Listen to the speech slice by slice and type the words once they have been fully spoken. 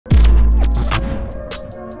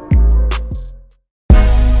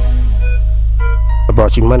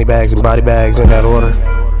brought you money bags and body bags in that order.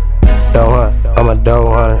 Doughunt, I'm a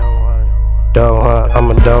dough hunter. Doughunt, I'm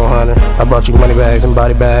a dough hunter. I brought you money bags and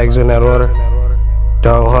body bags in that order.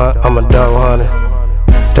 Doughunt, I'm a dough hunter.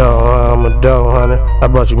 Doughunt, I'm a dough hunter. I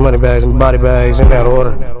brought you money bags and body bags in that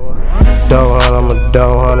order. Doughunt, I'm a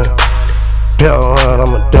dough hunter. Doughunt,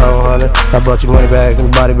 I'm a dough hunter. I brought you money bags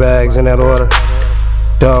and body bags in that order.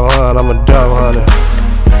 Doughunt, I'm a dough hunter.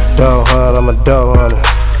 Doughunt, I'm a dough hunter.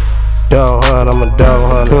 Doughunt, I'm a dough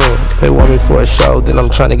hunter. They want me for a show, then I'm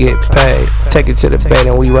trying to get paid. Take it to the bait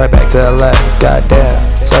and we right back to LA.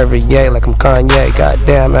 Goddamn, serving yay like I'm Kanye.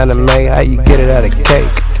 Goddamn anime, how you get it out of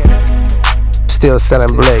cake? Still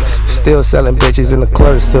selling Blakes, still selling bitches in the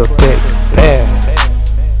club, still pick. Man,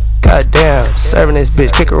 goddamn, serving this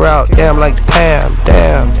bitch, kick her out. Damn, like Pam,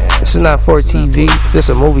 damn. This is not for TV, this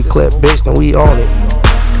a movie clip, bitch, then we own it,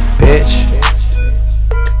 bitch.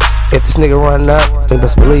 If this nigga run up, then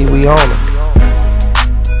best believe we own him,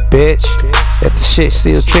 bitch. If the shit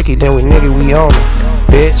still tricky, then we own him,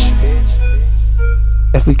 bitch.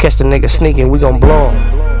 If we catch the nigga sneaking, we gon' blow him,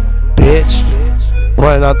 bitch.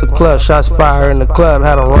 Running out the club, shots fired in the club,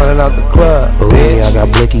 had him running out the club. Believe me, I got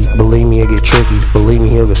blicky, believe me, it get tricky. Believe me,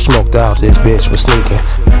 he'll get smoked out, this bitch for sneaking.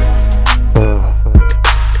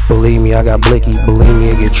 Believe me, I got blicky, believe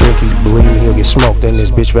me, it get tricky. Believe me, he'll get smoked in this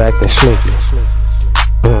bitch for acting sneaky.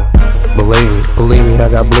 Believe me, I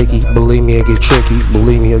got blicky. Believe me, it get tricky.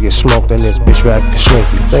 Believe me, he'll get smoked in this bitch for acting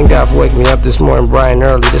sneaky. Thank God for waking me up this morning bright and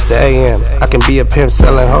early, this the AM. I can be a pimp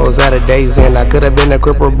selling hoes at a day's end. I could have been a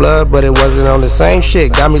cripple blood, but it wasn't on the same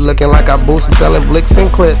shit. Got me looking like I boost and selling blicks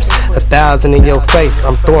and clips. 1,000 in your face,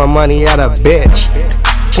 I'm throwing money at a bitch.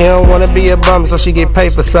 She don't wanna be a bum, so she get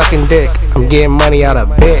paid for sucking dick. I'm getting money out of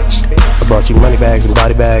bitch. I brought you money bags and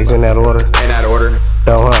body bags in that order.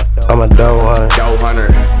 Doughunt, I'm a dough hunter.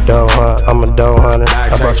 Doughunt, I'm a dough hunter.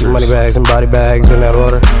 I brought you money bags and body bags in that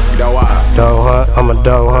order. Doughunt, I'm a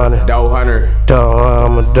dough hunter. Doughunt,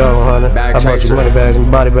 I'm a dough hunter. I brought you money bags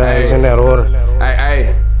and body bags in that order.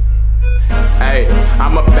 Hey,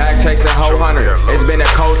 I'm a bag chasing hoe hunter. It's been a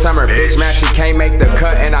cold summer, bitch, man, she can't make the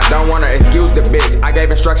cut and I don't want her. Excuse the bitch, I gave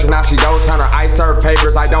instructions, now she goes hunter. I serve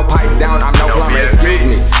papers, I don't pipe down, I'm no plumber. Excuse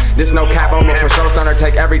me, this no cap on me for show stunner.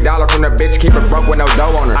 Take every dollar from the bitch, keep it broke with no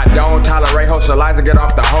dough on her. I don't tolerate socializer, get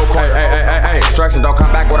off the whole quarter. Hey, instructions don't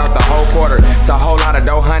come back without the whole quarter. It's a whole lot of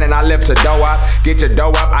dough hunting, I live to Doughwuap. Get your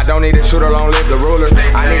dough up, I don't need a shooter, long live the ruler.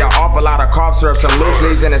 I need an awful lot of cough syrup, some loose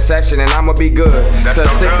leaves in a session and I'ma be good. So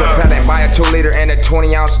sick repellent, buy a 2-liter and a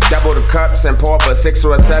 20-ounce, double the cups and pour up a 6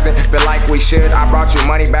 or a 7. Feel like we should. I brought you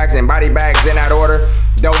money bags and body bags in that order.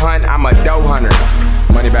 Doughunt, I'm a dough hunter.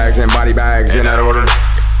 Money bags and body bags in that order.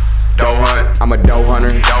 Doughunt, I'm a dough hunter.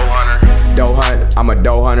 Doughunt, I'm a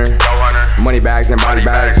dough hunter. Money bags and body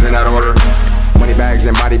bags in that order. Money bags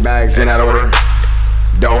and body bags in that order.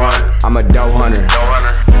 Doughunt, I'm a dough hunter.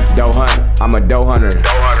 Doughunt, I'm a dough hunter.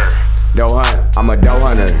 Doughunt, I'm a dough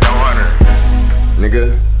hunter.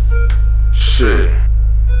 Nigga. Shit.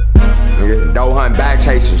 Nigga, Doughunt bag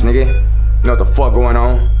chasers, nigga. You know what the fuck going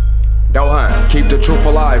on? Doughunt, keep the truth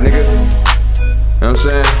alive, nigga. You know what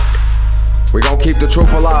I'm saying? We gon' keep the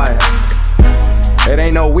truth alive. It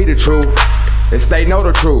ain't no we the truth. It's they know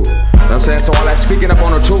the truth. You know what I'm saying? So all that speaking up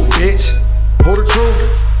on the truth, bitch. Who the truth?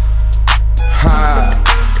 Ha.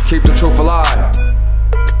 Keep the truth alive.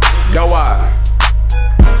 Doughwuap.